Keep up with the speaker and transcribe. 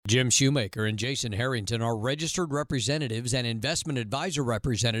Jim Shoemaker and Jason Harrington are registered representatives and investment advisor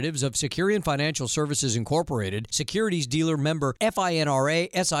representatives of Securian Financial Services Incorporated, securities dealer member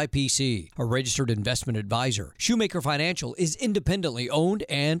FINRA SIPC, a registered investment advisor. Shoemaker Financial is independently owned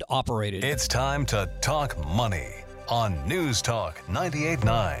and operated. It's time to talk money on News Talk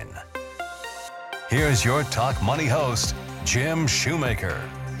 98.9. Here's your Talk Money host, Jim Shoemaker.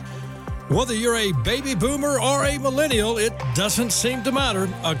 Whether you're a baby boomer or a millennial, it doesn't seem to matter.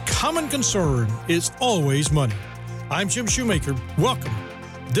 A common concern is always money. I'm Jim Shoemaker. Welcome.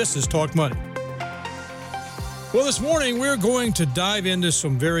 This is Talk Money. Well, this morning we're going to dive into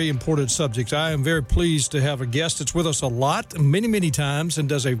some very important subjects. I am very pleased to have a guest that's with us a lot, many times, and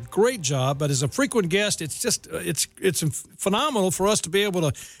does a great job. But as a frequent guest, it's phenomenal for us to be able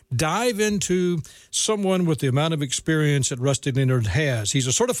to dive into someone with the amount of experience that Rusty Leonard has. He's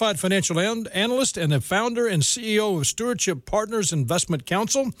a certified financial analyst and a founder and CEO of Stewardship Partners Investment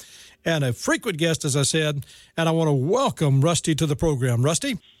Counsel, and a frequent guest, as I said. And I want to welcome Rusty to the program.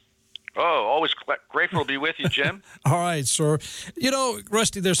 Rusty? Oh, always grateful to be with you, Jim. All right, sir. You know,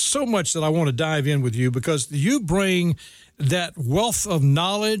 Rusty, there's so much that I want to dive in with you because you bring that wealth of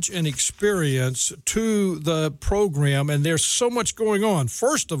knowledge and experience to the program, and there's so much going on.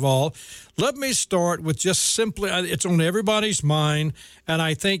 First of all, let me start with just simply, it's on everybody's mind, and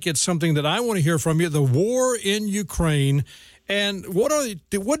I think it's something that I want to hear from you, the war in Ukraine. And what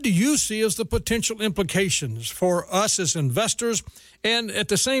do you see as the potential implications for us as investors? And at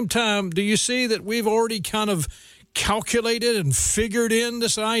the same time, do you see that we've already kind of calculated and figured in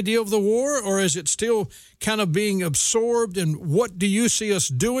this idea of the war, or is it still kind of being absorbed? And what do you see us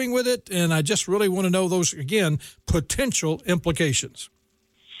doing with it? And I just really want to know those, again, potential implications.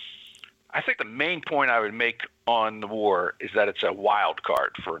 I think the main point I would make on the war is that it's a wild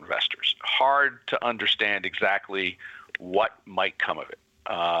card for investors. Hard to understand exactly what might come of it.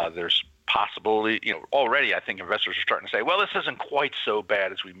 There's possibility, already I think investors are starting to say, well, this isn't quite so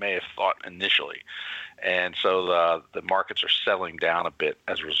bad as we may have thought initially. And so the markets are settling down a bit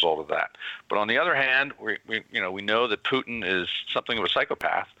as a result of that. But on the other hand, we know that Putin is something of a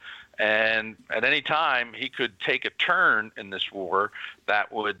psychopath. And at any time, he could take a turn in this war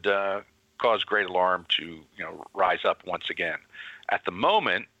that would cause great alarm to rise up once again. At the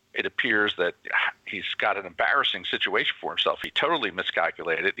moment, it appears that he's got an embarrassing situation for himself. He totally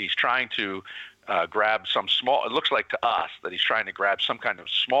miscalculated. He's trying to grab some small, it looks like to us that he's trying to grab some kind of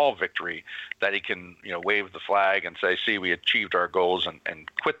small victory that he can, wave the flag and say, see, we achieved our goals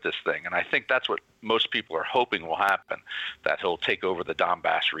and quit this thing. And I think that's what most people are hoping will happen, that he'll take over the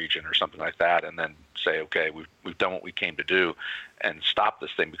Donbass region or something like that and then say, okay, we've done what we came to do and stop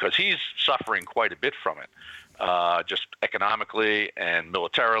this thing, because he's suffering quite a bit from it. Just economically and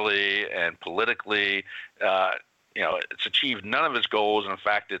militarily and politically, it's achieved none of his goals. And in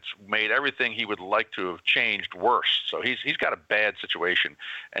fact, it's made everything he would like to have changed worse. So he's got a bad situation.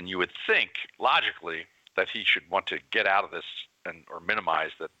 And you would think, logically, that he should want to get out of this or minimize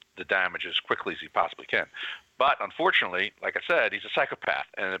the damage as quickly as he possibly can. But unfortunately, like I said, he's a psychopath,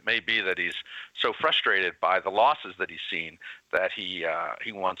 and it may be that he's so frustrated by the losses that he's seen that he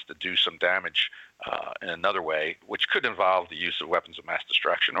wants to do some damage in another way, which could involve the use of weapons of mass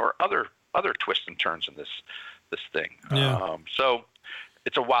destruction or other twists and turns in this thing. Yeah. So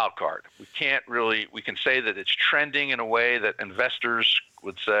it's a wild card. We can say that it's trending in a way that investors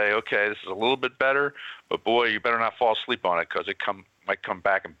would say, okay, this is a little bit better, but boy, you better not fall asleep on it, because it might come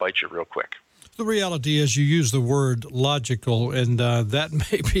back and bite you real quick. The reality is you use the word logical, and that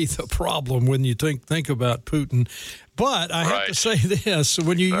may be the problem when you think about Putin. But I have to say this,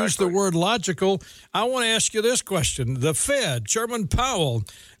 when you use the word logical, I want to ask you this question. The Fed, Chairman Powell,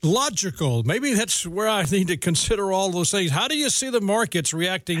 logical. Maybe that's where I need to consider all those things. How do you see the markets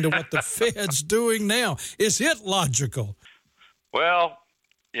reacting to what the Fed's doing now? Is it logical? Well,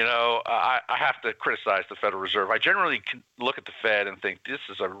 I have to criticize the Federal Reserve. I generally look at the Fed and think this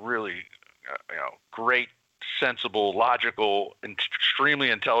is a really great, sensible, logical, extremely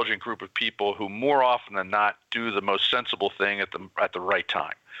intelligent group of people who more often than not do the most sensible thing at the right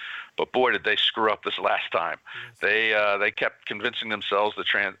time. But boy, did they screw up this last time. Yes. They kept convincing themselves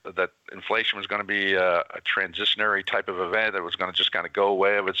that inflation was going to be a transitionary type of event that was going to just kind of go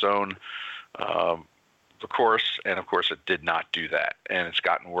away of its own course, and of course it did not do that, and it's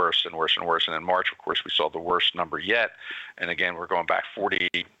gotten worse and worse and worse. And in March, of course, we saw the worst number yet, and again, we're going back 40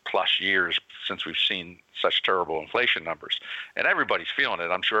 plus years since we've seen such terrible inflation numbers, and everybody's feeling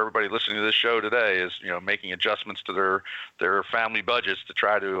it. I'm sure everybody listening to this show today is making adjustments to their family budgets to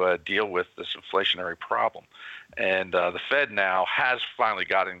try to deal with this inflationary problem. And the Fed now has finally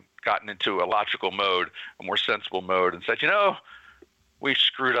gotten into a logical mode, a more sensible mode, and said, we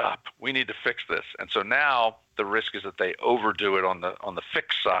screwed up. We need to fix this. And so now the risk is that they overdo it on the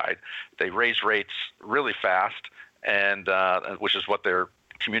fixed side. They raise rates really fast, and which is what they're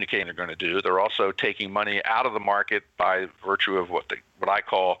communicating they're going to do. They're also taking money out of the market by virtue of what I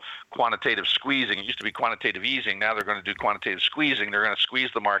call quantitative squeezing. It used to be quantitative easing. Now they're going to do quantitative squeezing. They're going to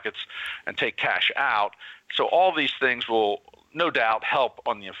squeeze the markets and take cash out. So all these things will no doubt help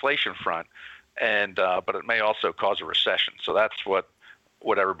on the inflation front, and but it may also cause a recession. So that's what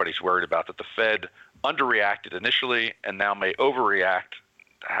everybody's worried about, that the Fed underreacted initially and now may overreact,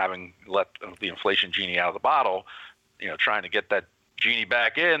 having let the inflation genie out of the bottle. Trying to get that genie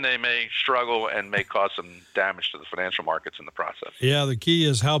back in, they may struggle and may cause some damage to the financial markets in the process. Yeah, the key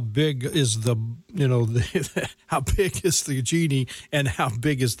is how big is how big is the genie and how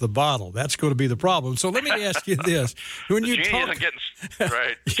big is the bottle? That's going to be the problem. So let me ask you this: when you genie isn't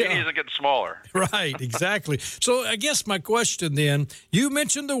getting smaller. Right, exactly. So I guess my question then: you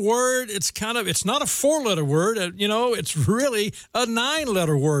mentioned the word. It's not a 4-letter word. It's really a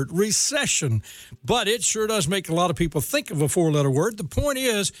 9-letter word: recession. But it sure does make a lot of people think of a 4-letter word. The point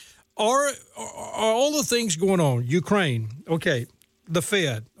is, are all the things going on? Ukraine, okay. The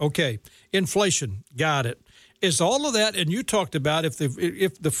Fed, okay. Inflation, got it. Is all of that, and you talked about if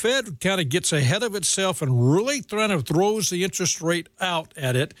the Fed kind of gets ahead of itself and really kind of throws the interest rate out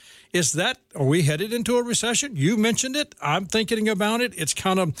at it, are we headed into a recession? You mentioned it. I'm thinking about it. It's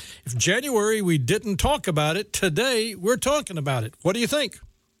kind of, if January we didn't talk about it, today we're talking about it. What do you think?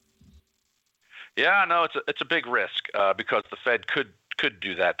 Yeah, no, it's a big risk because the Fed could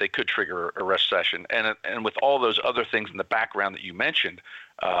do that. They could trigger a recession, and with all those other things in the background that you mentioned,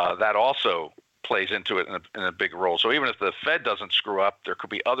 that also plays into it in a big role. So even if the Fed doesn't screw up, there could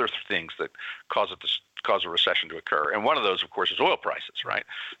be other things that cause a recession to occur. And one of those, of course, is oil prices, right?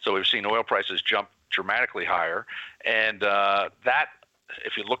 So we've seen oil prices jump dramatically higher, and that.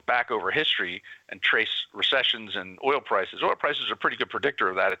 If you look back over history and trace recessions and oil prices are a pretty good predictor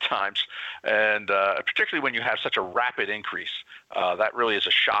of that at times. And particularly when you have such a rapid increase, that really is a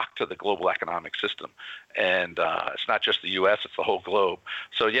shock to the global economic system. And it's not just the U.S., it's the whole globe.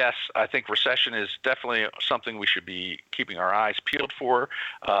 So yes, I think recession is definitely something we should be keeping our eyes peeled for.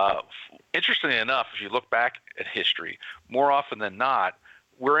 Interestingly enough, if you look back at history, more often than not,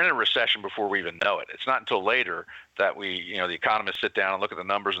 we're in a recession before we even know it. It's not until later that the economists sit down and look at the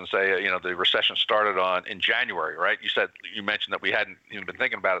numbers and say, the recession started in January, right? You mentioned that we hadn't even been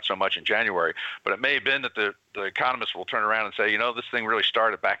thinking about it so much in January, but it may have been that the economists will turn around and say, this thing really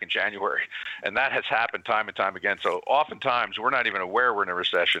started back in January. And that has happened time and time again. So oftentimes we're not even aware we're in a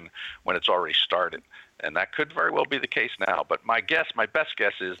recession when it's already started. And that could very well be the case now. But my best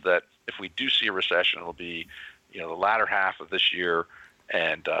guess is that if we do see a recession, it'll be, the latter half of this year,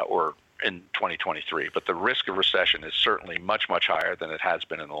 and or in 2023. But the risk of recession is certainly much, much higher than it has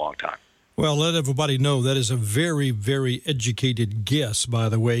been in a long time. Well, let everybody know that is a very, very educated guess, by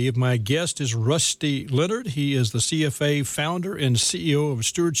the way. My guest is Rusty Leonard. He is the CFA founder and CEO of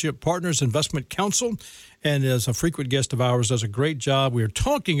Stewardship Partners Investment Counsel, and as a frequent guest of ours, does a great job. We're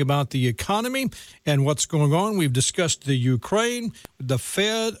talking about the economy and what's going on. We've discussed the Ukraine, the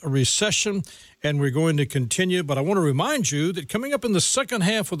Fed, a recession, and we're going to continue. But I want to remind you that coming up in the second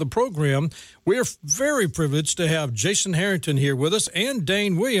half of the program, we're very privileged to have Jason Harrington here with us and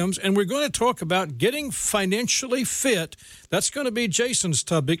Dane Williams, and we're going to talk about getting financially fit. That's going to be Jason's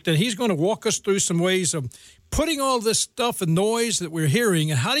topic, and he's going to walk us through some ways of putting all this stuff and noise that we're hearing,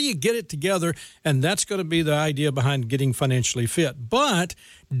 and how do you get it together? And that's going to be the idea behind getting financially fit. But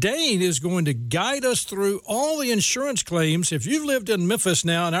Dane is going to guide us through all the insurance claims. If you've lived in Memphis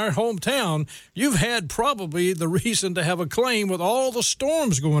now, in our hometown, you've had probably the reason to have a claim with all the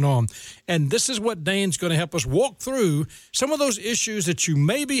storms going on. And this is what Dane's going to help us walk through some of those issues that you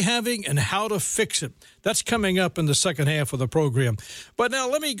may be having and how to fix it. That's coming up in the second half of the program. But now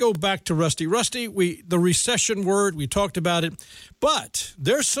let me go back to Rusty. Rusty, the recession word, we talked about it. But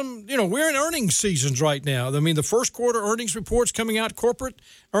there's some, we're in earnings seasons right now. I mean, the first quarter earnings reports coming out, corporate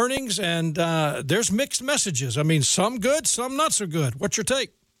earnings, and there's mixed messages. I mean, some good, some not so good. What's your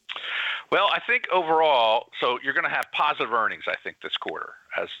take? Well, I think overall, so you're going to have positive earnings, I think, this quarter.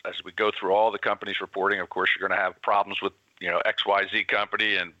 As we go through all the companies reporting, of course, you're going to have problems with XYZ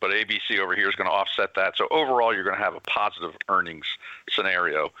company, but ABC over here is going to offset that. So overall, you're going to have a positive earnings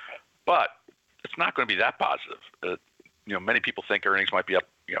scenario, but it's not going to be that positive. Many people think earnings might be up,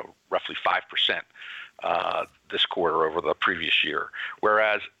 roughly 5% this quarter over the previous year,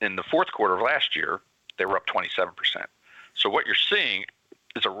 whereas in the fourth quarter of last year, they were up 27%. So what you're seeing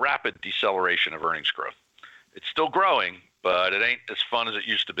is a rapid deceleration of earnings growth. It's still growing, but it ain't as fun as it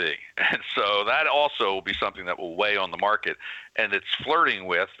used to be. And so that also will be something that will weigh on the market. And it's flirting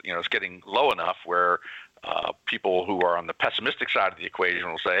with, it's getting low enough where people who are on the pessimistic side of the equation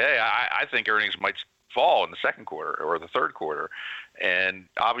will say, hey, I think earnings might fall in the second quarter or the third quarter. And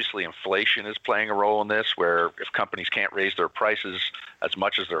obviously inflation is playing a role in this, where if companies can't raise their prices as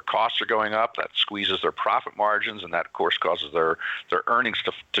much as their costs are going up, that squeezes their profit margins, and that of course causes their earnings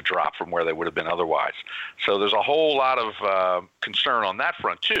to drop from where they would have been otherwise. So there's a whole lot of concern on that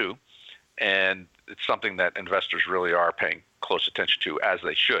front too, and it's something that investors really are paying close attention to, as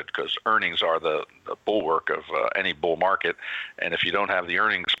they should, because earnings are the bulwark of any bull market. And if you don't have the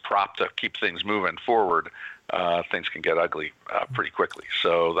earnings prop to keep things moving forward, things can get ugly pretty quickly.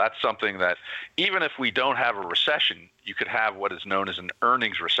 So that's something that even if we don't have a recession, you could have what is known as an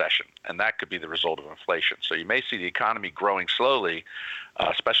earnings recession, and that could be the result of inflation. So you may see the economy growing slowly,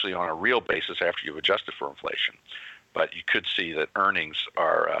 especially on a real basis after you've adjusted for inflation. But you could see that earnings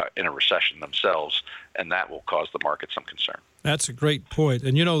are in a recession themselves, and that will cause the market some concern. That's a great point.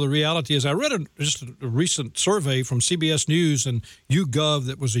 And, the reality is I read just a recent survey from CBS News and YouGov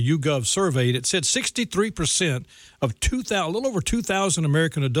that was a YouGov survey, and it said 63% of a little over 2,000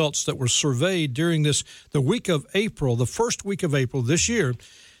 American adults that were surveyed during the week of April, the first week of April this year,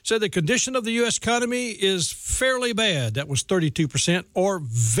 said the condition of the U.S. economy is fairly bad. That was 32%, or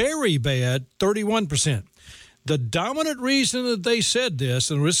very bad, 31%. The dominant reason that they said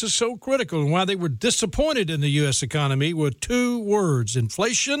this, and this is so critical, and why they were disappointed in the U.S. economy, were two words: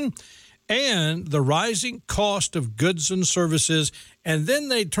 inflation and the rising cost of goods and services. And then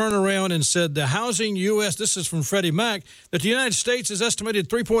they turn around and said the housing U.S., this is from Freddie Mac, that the United States is estimated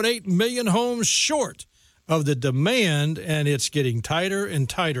 3.8 million homes short of the demand, and it's getting tighter and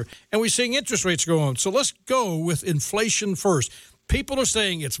tighter. And we're seeing interest rates go on. So let's go with inflation first. People are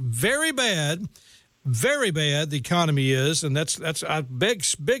saying it's very bad. Very bad the economy is, and that's a big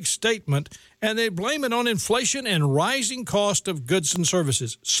statement, and they blame it on inflation and rising cost of goods and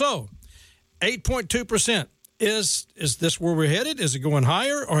services. So 8.2%, is this where we're headed? Is it going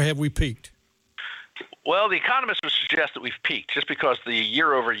higher, or have we peaked? Well, the economists would suggest that we've peaked, just because the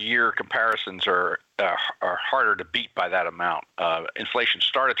year-over-year comparisons are harder to beat by that amount. Inflation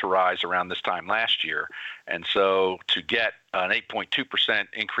started to rise around this time last year, and so to get an 8.2%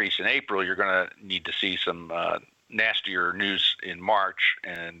 increase in April, you're going to need to see some nastier news in March,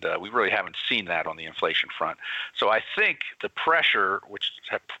 and we really haven't seen that on the inflation front. So I think the pressure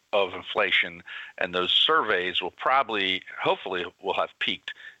of inflation and those surveys will hopefully will have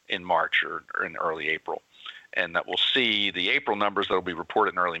peaked in March or in early April, and that we'll see the April numbers that will be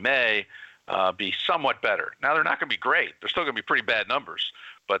reported in early May be somewhat better. Now, they're not going to be great. They're still going to be pretty bad numbers,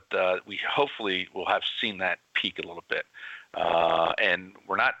 but we hopefully will have seen that peak a little bit. And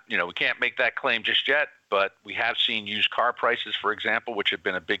we're not, we can't make that claim just yet, but we have seen used car prices, for example, which have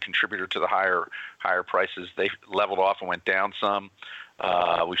been a big contributor to the higher prices. They've leveled off and went down some.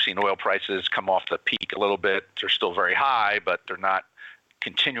 We've seen oil prices come off the peak a little bit. They're still very high, but they're not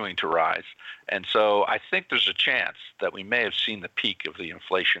continuing to rise. And so I think there's a chance that we may have seen the peak of the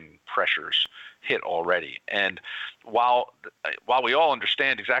inflation pressures hit already. And while we all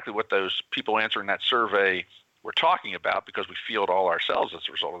understand exactly what those people answering that survey were talking about, because we feel it all ourselves as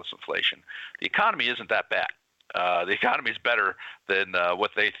a result of this inflation, the economy isn't that bad. The economy is better than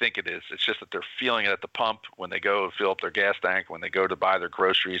what they think it is. It's just that they're feeling it at the pump when they go and fill up their gas tank, when they go to buy their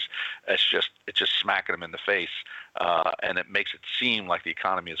groceries. It's just smacking them in the face, and it makes it seem like the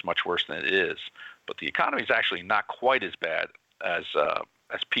economy is much worse than it is. But the economy is actually not quite as bad as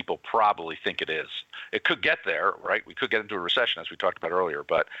people probably think it is. It could get there, right? We could get into a recession, as we talked about earlier,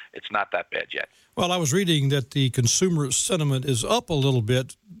 but it's not that bad yet. Well, I was reading that the consumer sentiment is up a little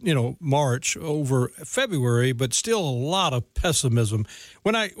bit, March over February, but still a lot of pessimism.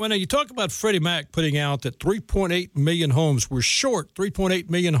 When you talk about Freddie Mac putting out that 3.8 million homes were short, 3.8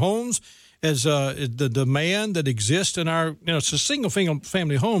 million homes as the demand that exists in our, it's a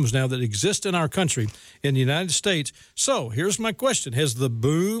single-family homes now that exist in our country, in the United States. So here's my question. Has the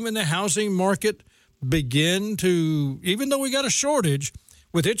boom in the housing market begin to, even though we got a shortage,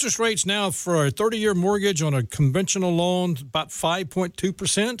 with interest rates now for a 30-year mortgage on a conventional loan about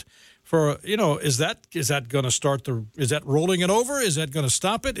 5.2%, for, is that going to start is that rolling it over? Is that going to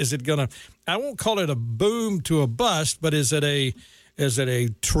stop it? Is it going to, I won't call it a boom to a bust, but is it a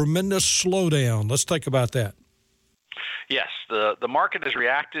tremendous slowdown? Let's think about that. Yes, the market has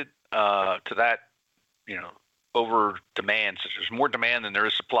reacted to that, over demand. So there's more demand than there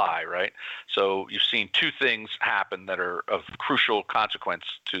is supply, right? So you've seen two things happen that are of crucial consequence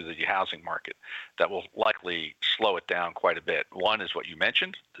to the housing market that will likely slow it down quite a bit. One is what you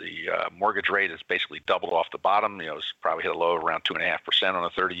mentioned. The mortgage rate has basically doubled off the bottom. It's probably hit a low of around 2.5% on a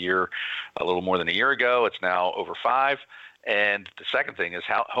 30-year, a little more than a year ago. It's now over 5%. And the second thing is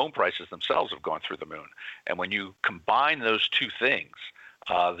how home prices themselves have gone through the moon. And when you combine those two things,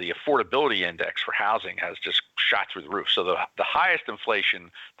 the affordability index for housing has just shot through the roof. So the highest inflation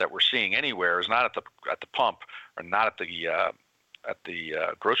that we're seeing anywhere is not at the pump or not at the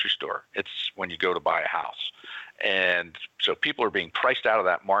grocery store. It's when you go to buy a house, and so people are being priced out of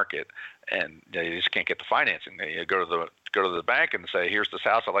that market, and they just can't get the financing. They go to the bank and say, "Here's this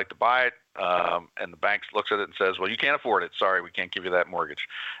house, I'd like to buy it," and the bank looks at it and says, "Well, you can't afford it. Sorry, we can't give you that mortgage."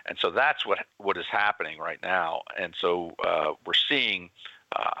 And so that's what is happening right now. And so we're seeing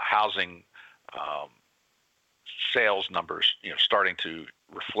housing sales numbers, starting to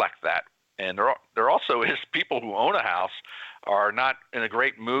reflect that. And there also is people who own a house are not in a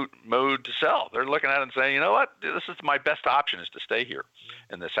great mode to sell. They're looking at it and saying, "You know what? This is my best option is to stay here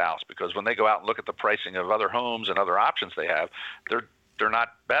in this house," because when they go out and look at the pricing of other homes and other options they have, they're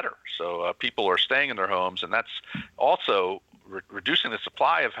not better. So people are staying in their homes, and that's also reducing the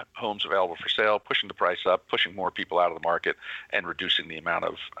supply of homes available for sale, pushing the price up, pushing more people out of the market, and reducing the amount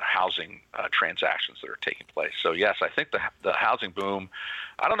of housing transactions that are taking place. So yes, I think the housing boom,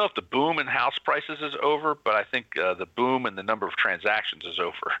 I don't know if the boom in house prices is over, but I think the boom in the number of transactions is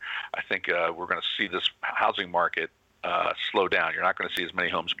over. I think we're going to see this housing market slow down. You're not going to see as many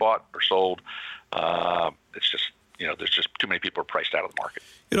homes bought or sold. It's just, there's just too many people are priced out of the market.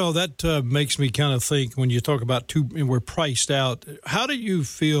 That makes me kind of think when you talk about we're priced out. How do you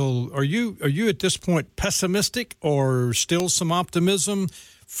feel? Are you at this point pessimistic or still some optimism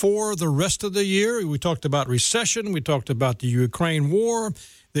for the rest of the year? We talked about recession. We talked about the Ukraine war,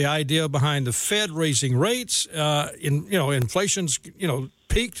 the idea behind the Fed raising rates. Inflation's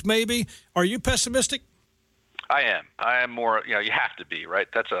peaked maybe. Are you pessimistic? I am. I am more. You have to be, right.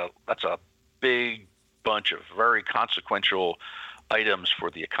 That's a big bunch of very consequential items for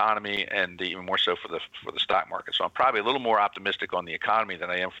the economy, and even more so for the stock market. So I'm probably a little more optimistic on the economy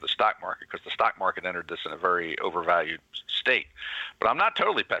than I am for the stock market, because the stock market entered this in a very overvalued state. But I'm not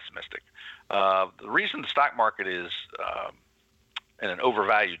totally pessimistic. The reason the stock market is in an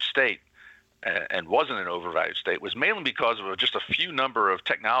overvalued state and wasn't an overvalued state was mainly because of just a few number of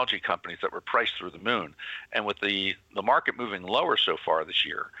technology companies that were priced through the moon. And with the market moving lower so far this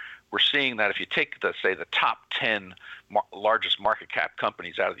year, we're seeing that if you take, say, the top 10 largest market cap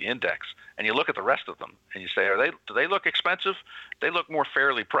companies out of the index, and you look at the rest of them, and you say, do they look expensive? They look more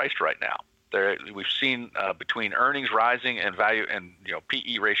fairly priced right now. We've seen between earnings rising and value and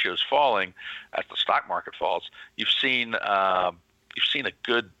PE ratios falling as the stock market falls. You've seen a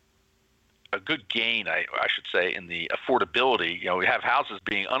good gain, I should say, in the affordability. We have houses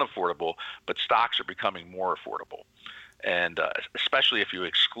being unaffordable, but stocks are becoming more affordable. And especially if you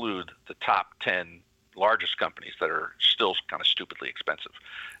exclude the top 10 largest companies that are still kind of stupidly expensive.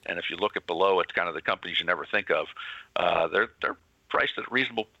 And if you look at below, it's kind of the companies you never think of. They're priced at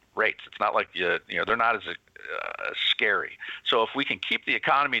reasonable rates. It's not like they're not as scary. So if we can keep the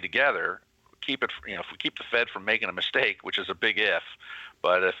economy together, if we keep the Fed from making a mistake, which is a big if,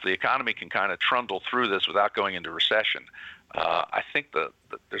 but if the economy can kind of trundle through this without going into recession, I think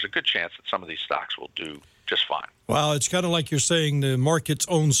there's a good chance that some of these stocks will do just fine. Well, it's kind of like you're saying the market's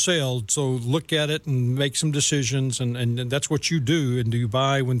on sale, so look at it and make some decisions, and that's what you do, and you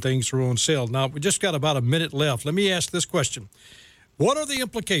buy when things are on sale. Now, we just got about a minute left. Let me ask this question. What are the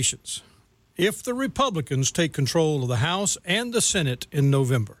implications if the Republicans take control of the House and the Senate in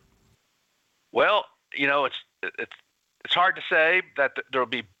November? Well, it's hard to say that there will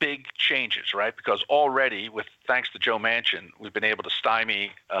be big changes, right? Because already, thanks to Joe Manchin, we've been able to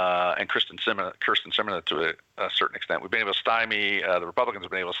stymie, and Kirsten Sinema to a certain extent, we've been able to stymie, the Republicans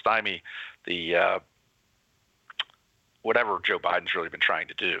have been able to stymie the whatever Joe Biden's really been trying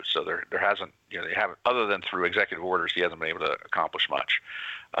to do. So there hasn't, they haven't, other than through executive orders, he hasn't been able to accomplish much.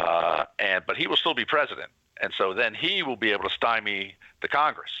 But he will still be president, and so then he will be able to stymie the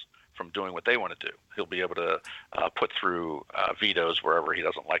Congress from doing what they want to do. He'll be able to put through vetoes wherever he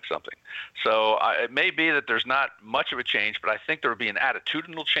doesn't like something. So it may be that there's not much of a change, but I think there will be an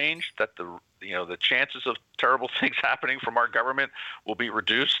attitudinal change, that the chances of terrible things happening from our government will be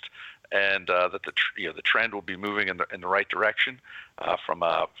reduced, and that the trend will be moving in the right direction at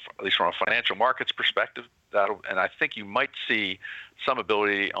least from a financial markets perspective. And I think you might see some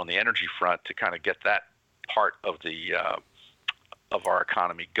ability on the energy front to kind of get that part of our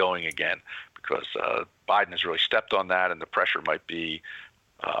economy going again, because Biden has really stepped on that, and the pressure might be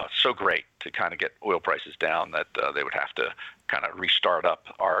so great to kind of get oil prices down that they would have to kind of restart up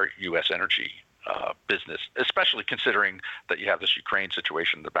our U.S. energy business, especially considering that you have this Ukraine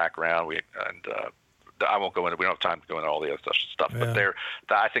situation in the background. I won't go into. We don't have time to go into all the other stuff,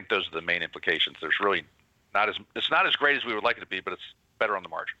 but I think those are the main implications. There's really it's not as great as we would like it to be, but it's better on the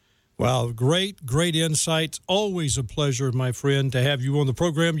margin. Well, great insights. Always a pleasure, my friend, to have you on the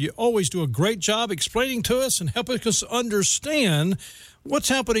program. You always do a great job explaining to us and helping us understand what's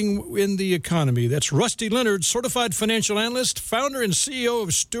happening in the economy. That's Rusty Leonard, certified financial analyst, founder and CEO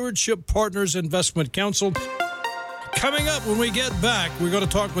of Stewardship Partners Investment Counsel. Coming up when we get back, we're going to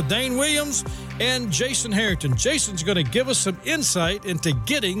talk with Dane Williams and Jason Harrington. Jason's going to give us some insight into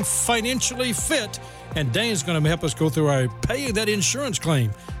getting financially fit, and Dane's going to help us go through our paying that insurance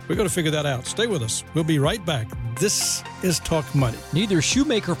claim. We're going to figure that out. Stay with us. We'll be right back. This is Talk Money. Neither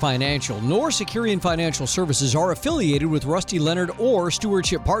Shoemaker Financial nor Securian Financial Services are affiliated with Rusty Leonard or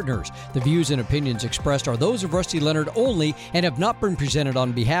Stewardship Partners. The views and opinions expressed are those of Rusty Leonard only and have not been presented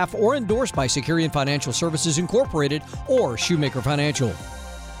on behalf or endorsed by Securian Financial Services Incorporated or Shoemaker Financial.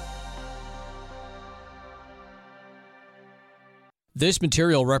 This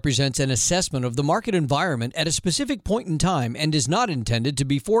material represents an assessment of the market environment at a specific point in time and is not intended to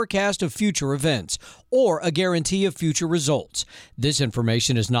be forecast of future events or a guarantee of future results. This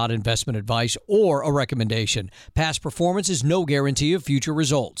information is not investment advice or a recommendation. Past performance is no guarantee of future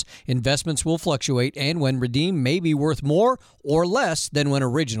results. Investments will fluctuate and when redeemed may be worth more or less than when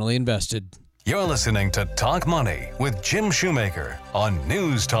originally invested. You're listening to Talk Money with Jim Shoemaker on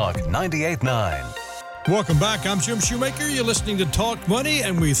News Talk 98.9. Welcome back. I'm Jim Shoemaker. You're listening to Talk Money,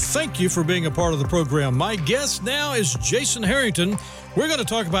 and we thank you for being a part of the program. My guest now is Jason Harrington. We're going to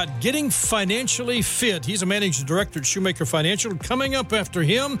talk about getting financially fit. He's a managing director at Shoemaker Financial. Coming up after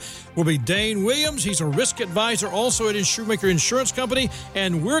him will be Dane Williams. He's a risk advisor also at Shoemaker Insurance Company,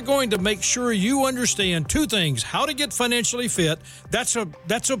 and we're going to make sure you understand two things: how to get financially fit. That's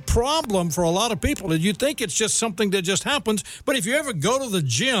a problem for a lot of people. You think it's just something that just happens, but if you ever go to the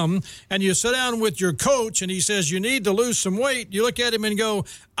gym and you sit down with your coach and he says you need to lose some weight, you look at him and go,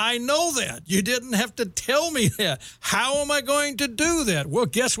 I know that. You didn't have to tell me that. How am I going to do that? Well,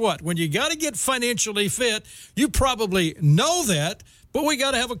 guess what? When you got to get financially fit, you probably know that, but we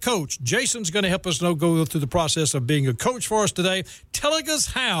got to have a coach. Jason's going to help us go through the process of being a coach for us today, telling us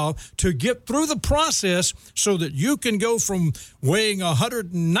how to get through the process so that you can go from weighing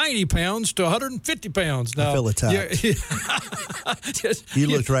 190 pounds to 150 pounds. Now, I feel attacked. You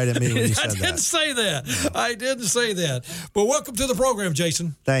looked right at me when you said that. I didn't say that. But welcome to the program,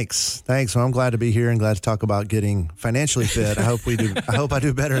 Jason. Thanks. Well, I'm glad to be here and glad to talk about getting financially fit. I hope I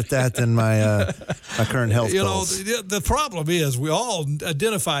do better at that than my current health goals. The problem is we all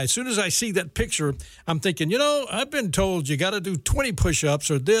identify. As soon as I see that picture, I'm thinking, I've been told you got to do 20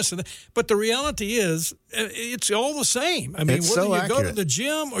 push-ups or this and that. But the reality is it's all the same. I mean, it's whether so you accurate. go to the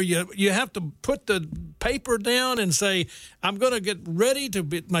gym or you have to put the paper down and say, I'm going to get ready to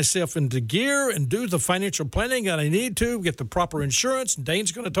get myself into gear and do the financial planning that I need to, get the proper insurance. And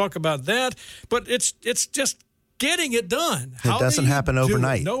Dane's going to talk about that. But it's just getting it done. It doesn't happen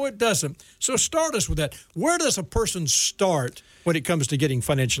overnight. No, it doesn't. So start us with that. Where does a person start when it comes to getting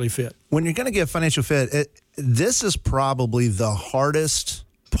financially fit? When you're going to get financially fit, this is probably the hardest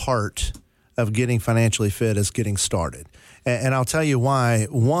part of getting financially fit is getting started. And I'll tell you why.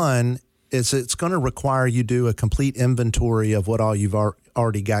 One, it's going to require you do a complete inventory of what all you've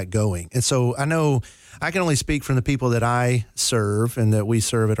already got going. And so I know I can only speak from the people that I serve and that we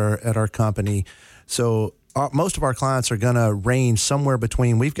serve at our company. So most of our clients are going to range somewhere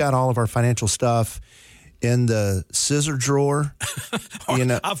between, we've got all of our financial stuff in the scissor drawer.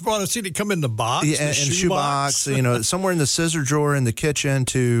 I've seen it come in the box. Yeah, and shoe box. Somewhere in the scissor drawer in the kitchen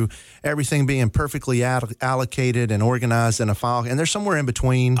to everything being perfectly allocated and organized in a file. And there's somewhere in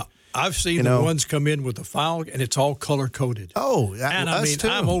between. I've seen the ones come in with a file, and it's all color-coded. Oh, and us too.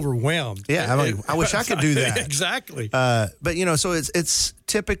 I'm overwhelmed. Yeah, I wish I could do that. Exactly. But so it's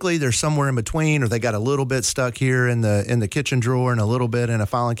typically they're somewhere in between, or they got a little bit stuck here in the kitchen drawer and a little bit in a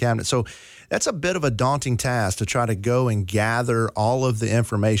filing cabinet. So that's a bit of a daunting task to try to go and gather all of the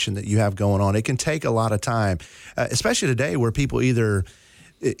information that you have going on. It can take a lot of time, especially today where people either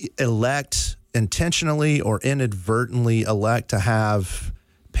elect intentionally or inadvertently elect to have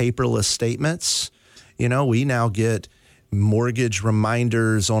paperless statements. We now get mortgage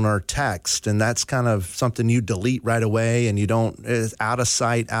reminders on our text, and that's kind of something you delete right away, and it's out of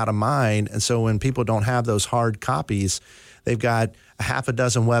sight, out of mind. And so when people don't have those hard copies, They've got a half a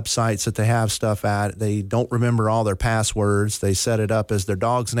dozen websites that they have stuff at. They don't remember all their passwords. They set it up as their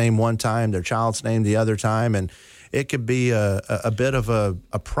dog's name one time, their child's name the other time, and it could be a bit of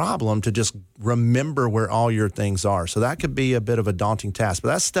a problem to just remember where all your things are. So that could be a bit of a daunting task. But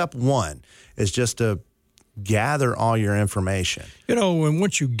that's step one, is just to gather all your information. You know, and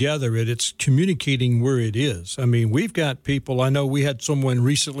once you gather it, it's communicating where it is. I mean, we've got people, I know we had someone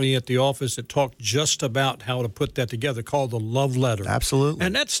recently at the office that talked just about how to put that together, called the love letter. Absolutely.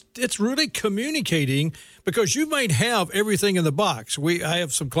 And it's really communicating, because you might have everything in the box. I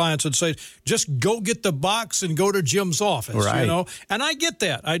have some clients that say, just go get the box and go to Jim's office, right. You know, and I get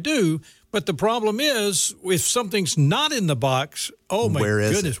that. I do. But the problem is, if something's not in the box, oh my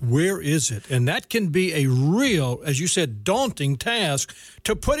goodness, where is it? And that can be a real, as you said, daunting task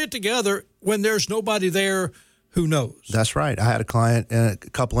to put it together when there's nobody there who knows. That's right. I had a client, a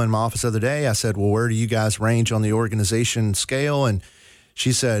couple in my office the other day. I said, well, where do you guys range on the organization scale? And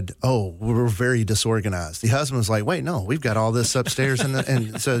she said, oh, we're very disorganized. The husband was like, wait, no, we've got all this upstairs.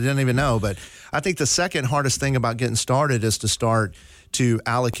 And so they didn't even know. But I think the second hardest thing about getting started is to start to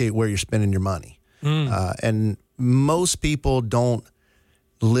allocate where you're spending your money. And most people don't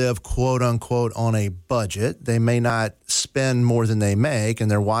live, quote unquote, on a budget. They may not spend more than they make,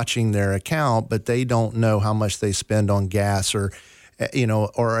 and they're watching their account, but they don't know how much they spend on gas or, you know,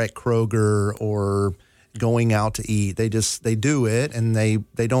 or at Kroger or going out to eat. They do it, and they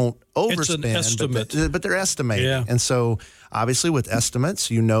don't overspend. It's an estimate. But they're estimating. Yeah. And so obviously with estimates,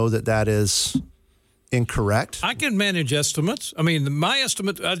 you know that is incorrect. I can manage estimates. I mean, my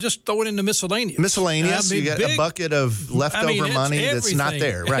estimate, I just throw it into miscellaneous. Miscellaneous. You got a bucket of leftover money that's not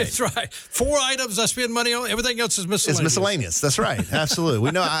there. Right. That's right. 4 items I spend money on. Everything else is miscellaneous. It's miscellaneous. That's right. Absolutely.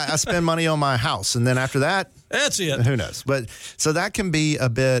 We know I spend money on my house, and then after that, that's it. Who knows? But so that can be a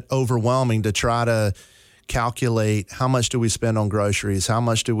bit overwhelming to try to calculate how much do we spend on groceries, how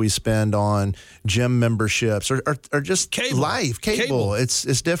much do we spend on gym memberships, or just cable.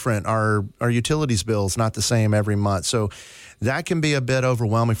 It's different. Our utilities bill is not the same every month. So that can be a bit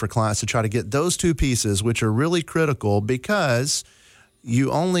overwhelming for clients to try to get those two pieces, which are really critical, because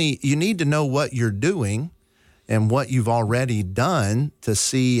you need to know what you're doing and what you've already done to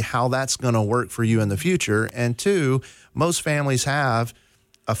see how that's going to work for you in the future. And two, most families have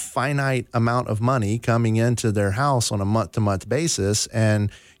a finite amount of money coming into their house on a month-to-month basis, and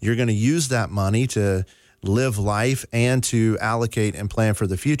you're going to use that money to live life and to allocate and plan for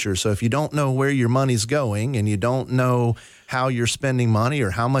the future. So if you don't know where your money's going and you don't know how you're spending money or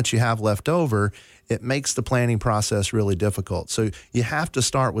how much you have left over, it makes the planning process really difficult. So you have to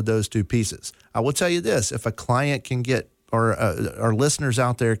start with those two pieces. I will tell you this, if a client can get, or our listeners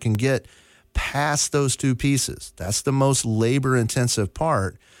out there can get past those two pieces, that's the most labor-intensive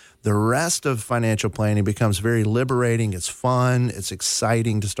part. The rest of financial planning becomes very liberating. It's fun. It's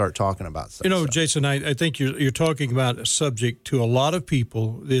exciting to start talking about stuff. You know, Jason, I think you're talking about a subject to a lot of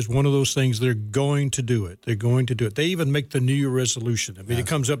people. There's one of those things, they're going to do it. They're going to do it. They even make the New Year resolution. I mean, It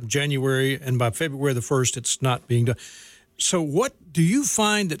comes up in January, and by February the 1st, it's not being done. So what do you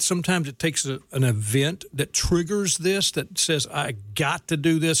find that sometimes it takes an event that triggers this, that says, I got to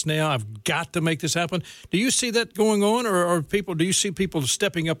do this now, I've got to make this happen? Do you see that going on, or do you see people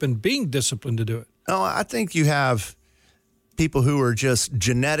stepping up and being disciplined to do it? Oh, I think you have people who are just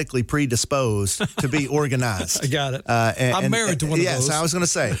genetically predisposed to be organized. I got it. I'm married to one of those. Yes, I was going to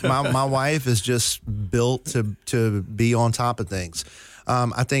say, my wife is just built to be on top of things.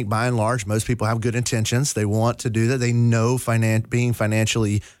 I think by and large, most people have good intentions. They want to do that. They know being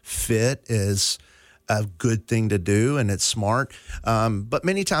financially fit is a good thing to do, and it's smart. But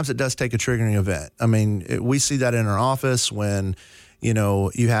many times it does take a triggering event. I mean, we see that in our office when,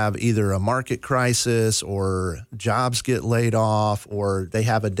 you have either a market crisis or jobs get laid off, or they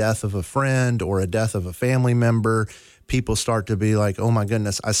have a death of a friend or a death of a family member. People start to be like, oh my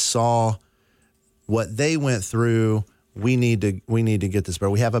goodness, I saw what they went through. We need to get this better.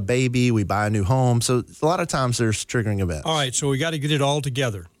 We have a baby. We buy a new home. So a lot of times there's triggering events. All right, so we got to get it all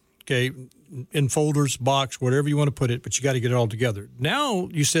together, okay, in folders, box, whatever you want to put it, but you got to get it all together. Now,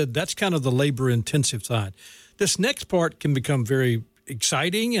 you said that's kind of the labor-intensive side. This next part can become very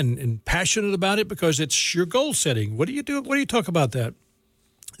exciting and passionate about it because it's your goal setting. What do you do? What do you talk about that?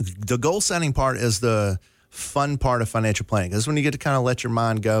 The goal setting part is the fun part of financial planning, because when you get to kind of let your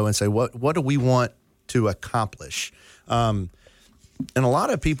mind go and say, what do we want to accomplish? And a lot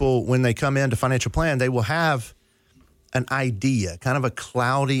of people, when they come into financial plan, they will have an idea, kind of a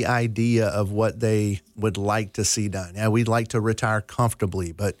cloudy idea of what they would like to see done. Yeah, we'd like to retire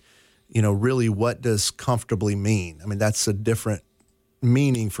comfortably, but, really what does comfortably mean? I mean, that's a different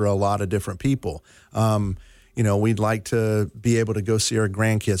meaning for a lot of different people. we'd like to be able to go see our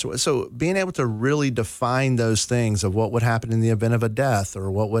grandkids. So being able to really define those things of what would happen in the event of a death, or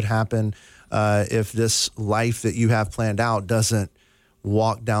what would happen if this life that you have planned out doesn't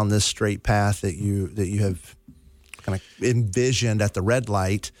walk down this straight path that you have kind of envisioned at the red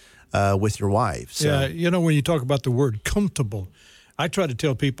light with your wife. So. Yeah, when you talk about the word comfortable, I try to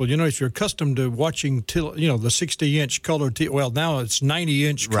tell people, if you're accustomed to watching, the 60-inch color TV, well, now it's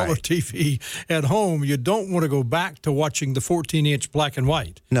 90-inch color TV at home, you don't want to go back to watching the 14-inch black and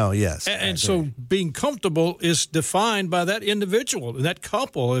white. No, yes. And so being comfortable is defined by that individual, that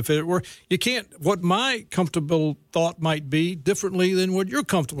couple. If it were, you can't, what my comfortable thought might be differently than what you're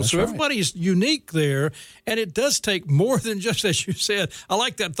comfortable. That's so right. everybody's unique there, and it does take more than just, as you said, I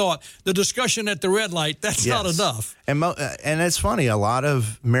like that thought, the discussion at the red light, that's not enough. And it's funny, a lot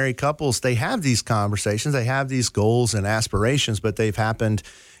of married couples, they have these conversations, they have these goals and aspirations, but they've happened,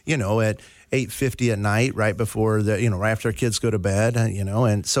 at 8:50 at night, right before right after kids go to bed,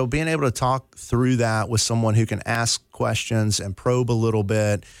 and so being able to talk through that with someone who can ask questions and probe a little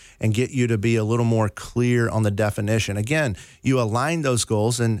bit and get you to be a little more clear on the definition. Again, you align those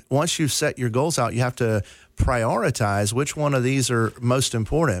goals, and once you've set your goals out, you have to prioritize which one of these are most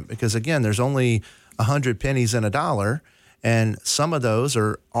important, because again, there's only 100 pennies in a dollar, and some of those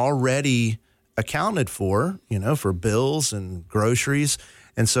are already accounted for, for bills and groceries.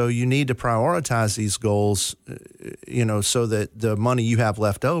 And so you need to prioritize these goals, so that the money you have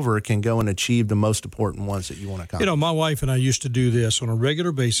left over can go and achieve the most important ones that you want to accomplish. My wife and I used to do this on a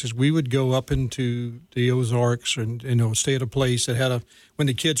regular basis. We would go up into the Ozarks and, stay at a place that when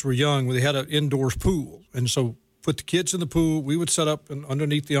the kids were young, where they had an indoors pool. And so put the kids in the pool. We would set up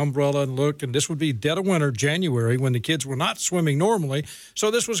underneath the umbrella and look, and this would be dead of winter, January, when the kids were not swimming normally. So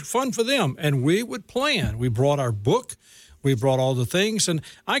this was fun for them, and we would plan. We brought our book. We brought all the things, and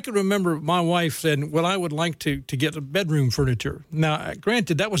I can remember my wife saying, well, I would like to get a bedroom furniture. Now,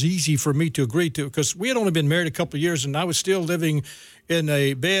 granted, that was easy for me to agree to, because we had only been married a couple of years, and I was still living in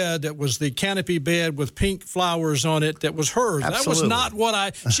a bed that was the canopy bed with pink flowers on it that was hers. Absolutely. That was not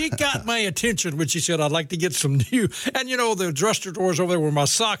what she got my attention when she said, I'd like to get some new. And, the dresser drawers over there where my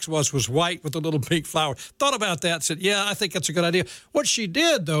socks was white with a little pink flower. Thought about that, said, yeah, I think that's a good idea. What she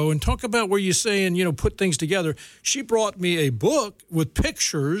did, though, and talk about where you're saying, put things together, she brought me a book with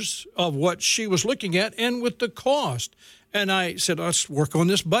pictures of what she was looking at and with the cost. And I said, let's work on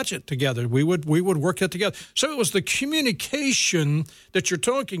this budget together. We would work that together. So it was the communication that you're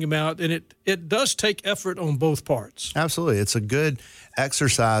talking about, and it does take effort on both parts. Absolutely. It's a good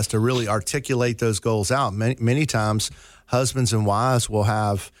exercise to really articulate those goals out. Many times, husbands and wives will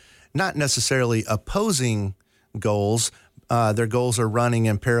have not necessarily opposing goals. Their goals are running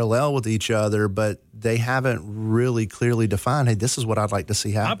in parallel with each other, but they haven't really clearly defined, hey, this is what I'd like to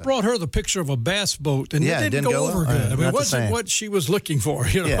see happen. I brought her the picture of a bass boat, and it didn't go over good. It wasn't what she was looking for.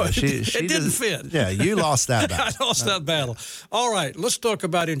 Yeah, it didn't fit. Yeah, you lost that battle. I lost that battle. All right, let's talk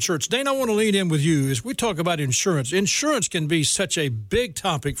about insurance. Dane, I want to lean in with you as we talk about insurance. Insurance can be such a big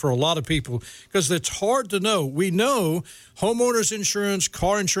topic for a lot of people because it's hard to know. We know homeowners insurance,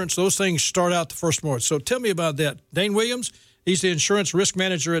 car insurance, those things start out the first mortgage. So tell me about that. Dane Williams, he's the insurance risk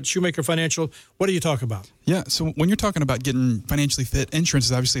manager at Shoemaker Financial. What do you talk about? Yeah, so when you're talking about getting financially fit, insurance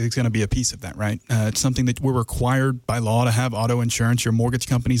is obviously going to be a piece of that, right? It's something that we're required by law to have auto insurance. Your mortgage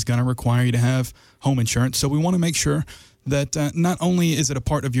company is going to require you to have home insurance. So we want to make sure that not only is it a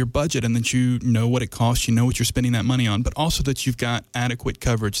part of your budget and that you know what it costs, you know what you're spending that money on, but also that you've got adequate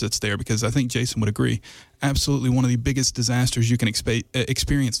coverage that's there, because I think Jason would agree, absolutely one of the biggest disasters you can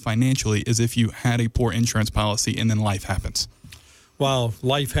experience financially is if you had a poor insurance policy and then life happens. Wow,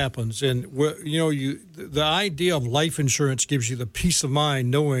 life happens. And, the idea of life insurance gives you the peace of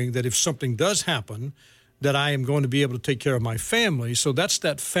mind knowing that if something does happen, that I am going to be able to take care of my family. So that's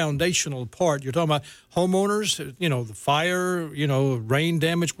that foundational part. You're talking about homeowners, the fire, rain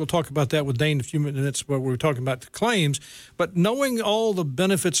damage. We'll talk about that with Dane in a few minutes where we're talking about the claims. But knowing all the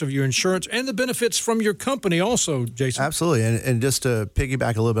benefits of your insurance and the benefits from your company also, Jason. Absolutely. And just to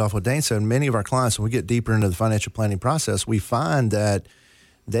piggyback a little bit off what Dane said, many of our clients, when we get deeper into the financial planning process, we find that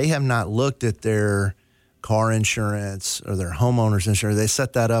they have not looked at their car insurance or their homeowner's insurance. They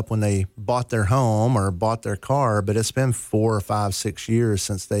set that up when they bought their home or bought their car, but it's been 4 or 5, 6 years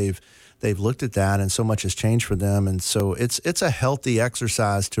since they've looked at that, and so much has changed for them. And so it's a healthy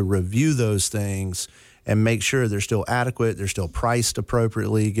exercise to review those things and make sure they're still adequate, they're still priced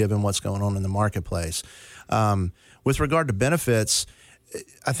appropriately given what's going on in the marketplace. With regard to benefits,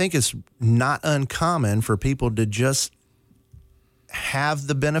 I think it's not uncommon for people to just have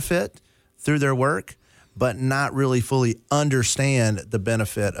the benefit through their work, but not really fully understand the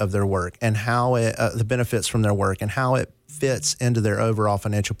benefit of their work and how the benefits from their work and how it fits into their overall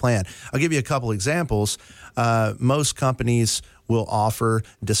financial plan. I'll give you a couple examples. Most companies will offer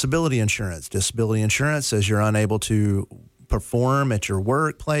disability insurance. Disability insurance says you're unable to perform at your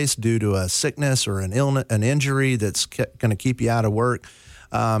workplace due to a sickness or an illness, an injury that's going to keep you out of work.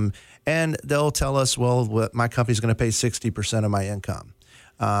 And they'll tell us, well, my company's going to pay 60% of my income.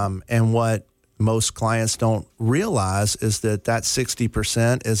 And what most clients don't realize is that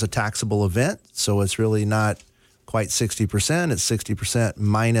 60% is a taxable event. So it's really not quite 60%. It's 60%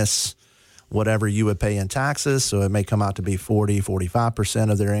 minus whatever you would pay in taxes. So it may come out to be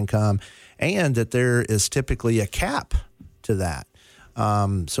 45% of their income. And that there is typically a cap to that.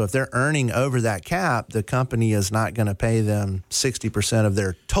 So if they're earning over that cap, the company is not going to pay them 60% of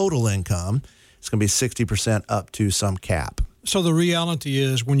their total income. It's going to be 60% up to some cap. So the reality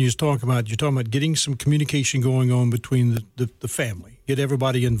is, when you're talking about getting some communication going on between the family, get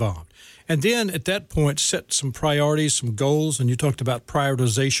everybody involved. And then at that point, set some priorities, some goals, and you talked about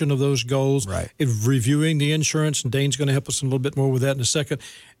prioritization of those goals. Right. Reviewing the insurance, and Dane's going to help us a little bit more with that in a second.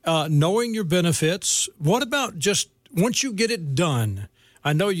 Knowing your benefits. What about just once you get it done?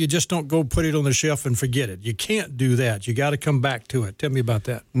 I know you just don't go put it on the shelf and forget it. You can't do that. You got to come back to it. Tell me about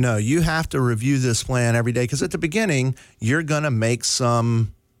that. No, you have to review this plan every day, because at the beginning, you're going to make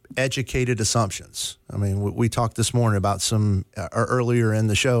some educated assumptions. I mean, we talked this morning about some, or earlier in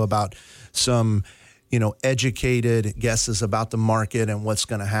the show, about some, educated guesses about the market and what's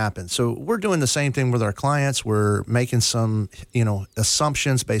going to happen. So we're doing the same thing with our clients. We're making some,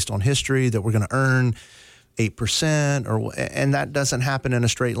 assumptions based on history that we're going to earn 8%, and that doesn't happen in a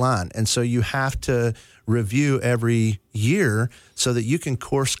straight line. And so you have to review every year so that you can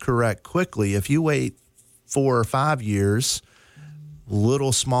course correct quickly. If you wait 4 or 5 years,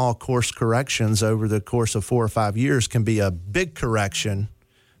 little small course corrections over the course of 4 or 5 years can be a big correction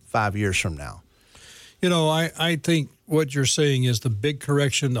 5 years from now. I think what you're saying is the big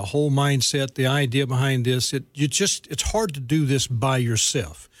correction, the whole mindset, the idea behind this. It's hard to do this by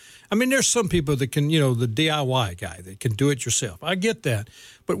yourself. I mean, there's some people that can, the DIY guy that can do it yourself. I get that.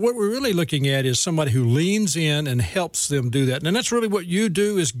 But what we're really looking at is somebody who leans in and helps them do that. And that's really what you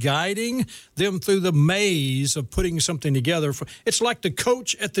do, is guiding them through the maze of putting something together. It's like the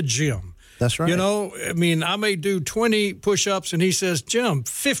coach at the gym. That's right. I may do 20 push-ups, and he says, Jim,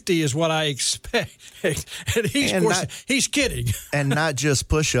 50 is what I expect. And he's kidding. And not just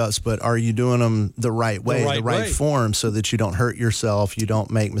push-ups, but are you doing them the right way, the right form, so that you don't hurt yourself, you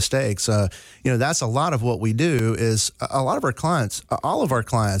don't make mistakes. That's a lot of what we do. Is a lot of our clients, all of our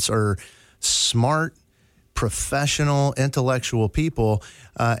clients are smart, professional, intellectual people,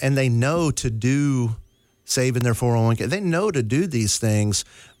 and they know to do saving their 401k. They know to do these things,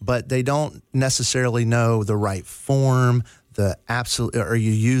 but they don't necessarily know the right form, are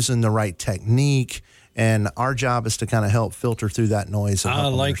you using the right technique? And our job is to kind of help filter through that noise. I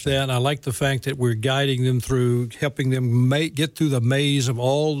like that. I like the fact that we're guiding them through, helping them get through the maze of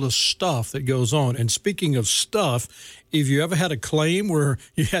all the stuff that goes on. And speaking of stuff, have you ever had a claim where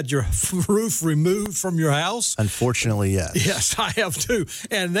you had your roof removed from your house? Unfortunately, yes. Yes, I have too.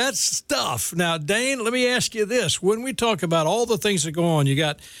 And that's stuff. Now, Dane, let me ask you this. When we talk about all the things that go on, you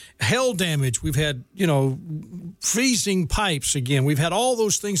got hail damage. We've had, freezing pipes again. We've had all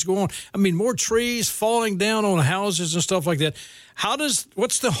those things go on. I mean, more trees falling down on houses and stuff like that.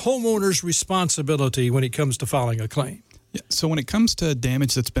 What's the homeowner's responsibility when it comes to filing a claim? Yeah, so when it comes to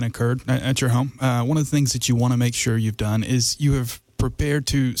damage that's been occurred at your home, one of the things that you want to make sure you've done is you have prepared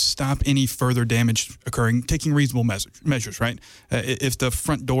to stop any further damage occurring, taking reasonable measures, right? If the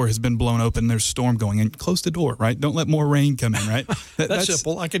front door has been blown open, there's a storm going in, close the door, right? Don't let more rain come in, right? That's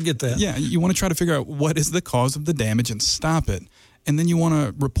simple. I could get that. Yeah, you want to try to figure out what is the cause of the damage and stop it. And then you want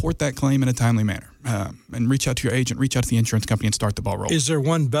to report that claim in a timely manner and reach out to your agent, reach out to the insurance company, and start the ball rolling. Is there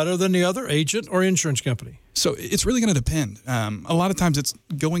one better than the other, agent or insurance company? So it's really going to depend. A lot of times it's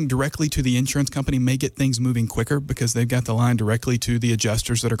going directly to the insurance company may get things moving quicker because they've got the line directly to the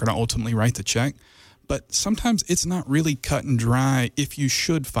adjusters that are going to ultimately write the check. But sometimes it's not really cut and dry if you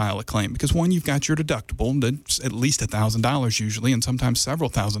should file a claim because, one, you've got your deductible that's at least $1,000 usually and sometimes several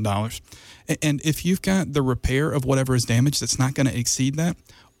 $1,000s. And if you've got the repair of whatever is damaged that's not going to exceed that,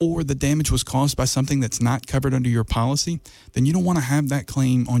 or the damage was caused by something that's not covered under your policy, then you don't want to have that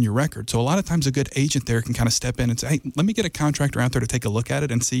claim on your record. So a lot of times a good agent there can kind of step in and say, hey, let me get a contractor out there to take a look at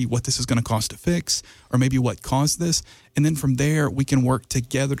it and see what this is going to cost to fix, or maybe what caused this. And then from there, we can work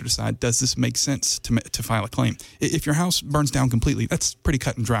together to decide, does this make sense to file a claim? If your house burns down completely, that's pretty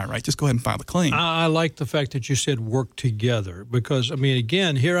cut and dry, right? Just go ahead and file a claim. I like the fact that you said work together because, I mean,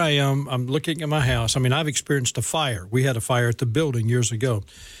 again, here I am. I'm looking at my house. I mean, I've experienced a fire. We had a fire at the building years ago.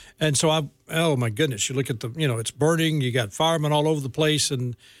 And so oh my goodness, you look at it's burning, you got firemen all over the place.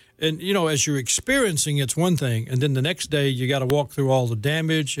 And as you're experiencing, it's one thing. And then the next day you got to walk through all the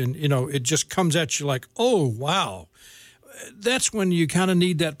damage and, it just comes at you like, oh, wow. That's when you kind of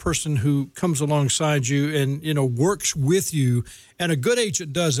need that person who comes alongside you and, works with you. And a good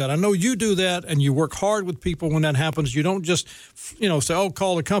agent does that. I know you do that and you work hard with people when that happens. You don't just, say, oh,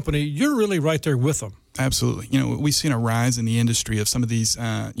 call the company. You're really right there with them. Absolutely. We've seen a rise in the industry of some of these,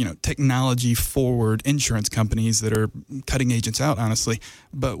 technology-forward insurance companies that are cutting agents out, honestly.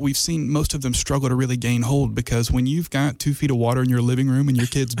 But we've seen most of them struggle to really gain hold because when you've got 2 feet of water in your living room and your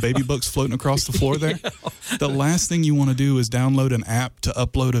kid's baby books floating across the floor there, the last thing you want to do is download an app to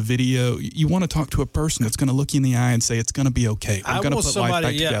upload a video. You want to talk to a person that's going to look you in the eye and say, it's going to be okay. We're going to put life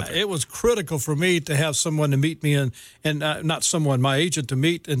back together. It was critical for me to have someone to meet me my agent to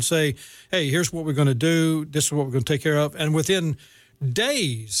meet and say, hey, here's what we're going to do. This is what we're going to take care of. And within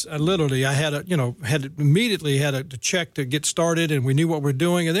days, I had immediately had a check to get started, and we knew what we're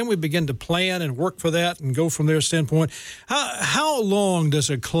doing. And then we began to plan and work for that and go from their standpoint. How long does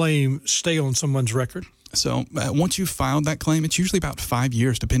a claim stay on someone's record? So once you've filed that claim, it's usually about 5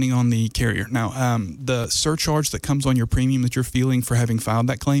 years, depending on the carrier. Now, the surcharge that comes on your premium that you're feeling for having filed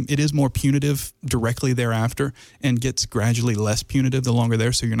that claim, it is more punitive directly thereafter and gets gradually less punitive the longer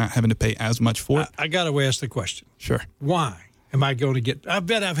there, so you're not having to pay as much for it. I got to ask the question. Sure. Why am I going to get – I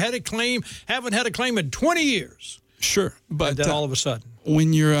bet I've had a claim, haven't had a claim in 20 years. Sure. But and then all of a sudden.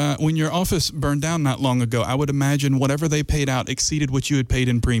 When your office burned down not long ago, I would imagine whatever they paid out exceeded what you had paid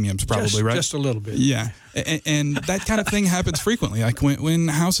in premiums, probably, right? Just a little bit. Yeah. And that kind of thing happens frequently. Like when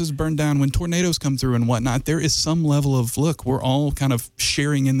houses burn down, when tornadoes come through and whatnot, there is some level of, look, we're all kind of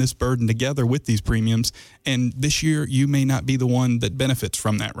sharing in this burden together with these premiums. And this year, you may not be the one that benefits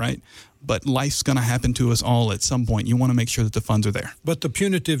from that, right? But life's going to happen to us all at some point. You want to make sure that the funds are there. But the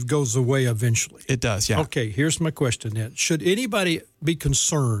punitive goes away eventually. It does, yeah. Okay, here's my question then. Should anybody be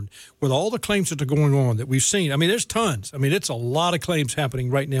concerned with all the claims that are going on that we've seen? I mean, there's tons. I mean, it's a lot of claims happening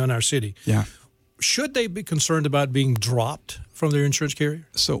right now in our city. Yeah. Should they be concerned about being dropped from their insurance carrier?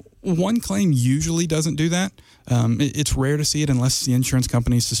 So one claim usually doesn't do that. It's rare to see it unless the insurance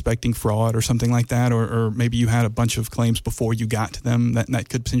company is suspecting fraud or something like that, or maybe you had a bunch of claims before you got to them that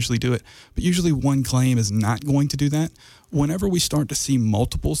could potentially do it. But usually one claim is not going to do that. Whenever we start to see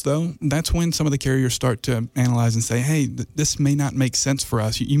multiples, though, that's when some of the carriers start to analyze and say, hey, this may not make sense for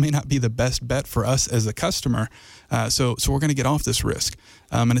us. You may not be the best bet for us as a customer. So we're going to get off this risk.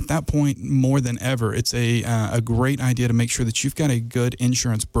 And at that point, more than ever, it's a great idea to make sure that you've got a good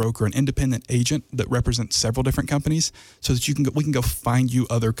insurance broker, an independent agent that represents several different companies, so that we can go find you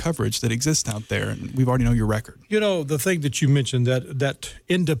other coverage that exists out there. And we've already know your record. The thing that you mentioned, that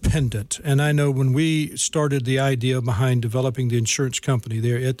independent, and I know when we started the idea behind developing the insurance company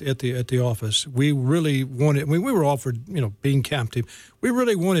there at the office, we really wanted. I mean, we were offered, being captive. We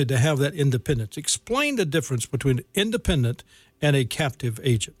really wanted to have that independence. Explain the difference between independent and a captive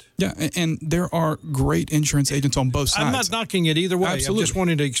agent. Yeah, and there are great insurance agents on both sides. I'm not knocking it either way. Absolutely. I'm just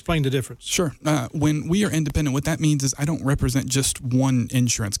wanting to explain the difference. Sure. When we are independent, what that means is I don't represent just one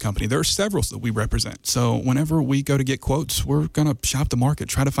insurance company. There are several that we represent. So whenever we go to get quotes, we're going to shop the market,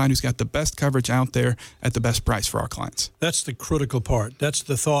 try to find who's got the best coverage out there at the best price for our clients. That's the critical part. That's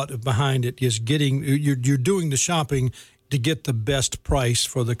the thought behind it, is you're doing the shopping to get the best price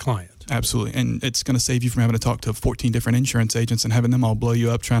for the client. Absolutely. And it's going to save you from having to talk to 14 different insurance agents and having them all blow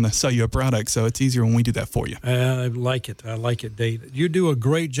you up trying to sell you a product. So it's easier when we do that for you. I like it, Dave. You do a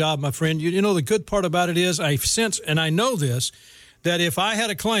great job, my friend. You know, the good part about it is I sense, and I know this, that if I had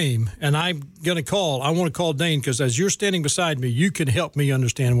a claim and I'm going to call, I want to call Dane, because as you're standing beside me, you can help me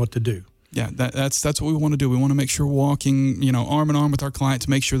understand what to do. Yeah, that's what we want to do. We want to make sure we're walking, arm in arm with our client to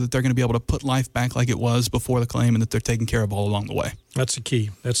make sure that they're going to be able to put life back like it was before the claim and that they're taken care of all along the way. That's the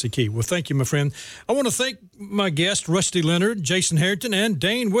key. That's the key. Well, thank you, my friend. I want to thank my guests, Rusty Leonard, Jason Harrington, and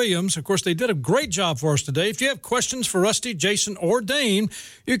Dane Williams. Of course, they did a great job for us today. If you have questions for Rusty, Jason, or Dane,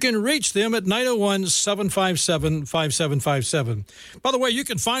 you can reach them at 901-757-5757. By the way, you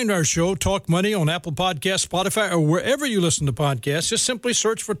can find our show, Talk Money, on Apple Podcasts, Spotify, or wherever you listen to podcasts. Just simply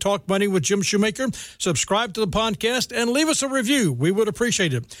search for Talk Money with Jim Shoemaker, subscribe to the podcast, and leave us a review. We would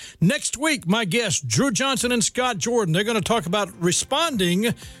appreciate it. Next week, my guests, Drew Johnson and Scott Jordan, they're going to talk about responding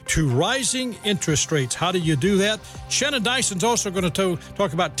to rising interest rates. How do you do that? Shannon Dyson's also going to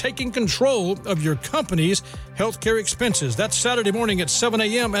talk about taking control of your company's healthcare expenses. That's Saturday morning at 7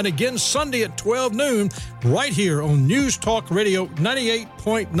 a.m. and again Sunday at 12 noon right here on News Talk Radio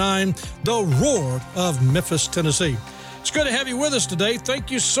 98.9, the roar of Memphis, Tennessee. It's good to have you with us today.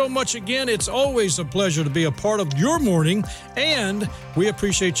 Thank you so much again. It's always a pleasure to be a part of your morning, and we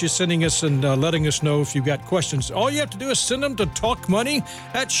appreciate you sending us and letting us know if you've got questions. All you have to do is send them to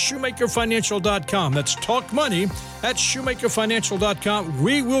talkmoney@shoemakerfinancial.com. That's talkmoney@shoemakerfinancial.com.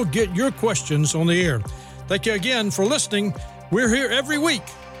 We will get your questions on the air. Thank you again for listening. We're here every week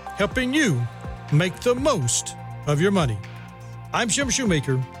helping you make the most of your money. I'm Jim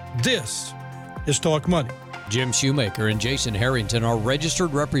Shoemaker. This is Talk Money. Jim Shoemaker and Jason Harrington are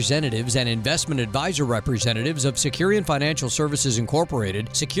registered representatives and investment advisor representatives of Securian Financial Services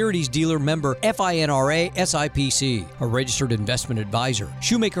Incorporated, securities dealer member FINRA SIPC, a registered investment advisor.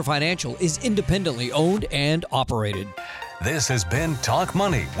 Shoemaker Financial is independently owned and operated. This has been Talk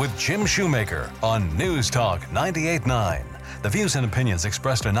Money with Jim Shoemaker on News Talk 98.9. The views and opinions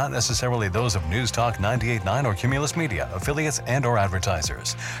expressed are not necessarily those of News Talk 98.9 or Cumulus Media, affiliates, and or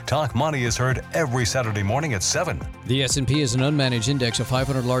advertisers. Talk Money is heard every Saturday morning at 7. The S&P is an unmanaged index of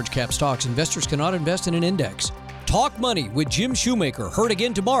 500 large-cap stocks. Investors cannot invest in an index. Talk Money with Jim Shoemaker, heard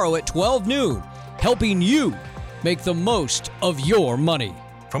again tomorrow at 12 noon, helping you make the most of your money.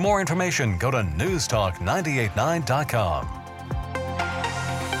 For more information, go to newstalk989.com.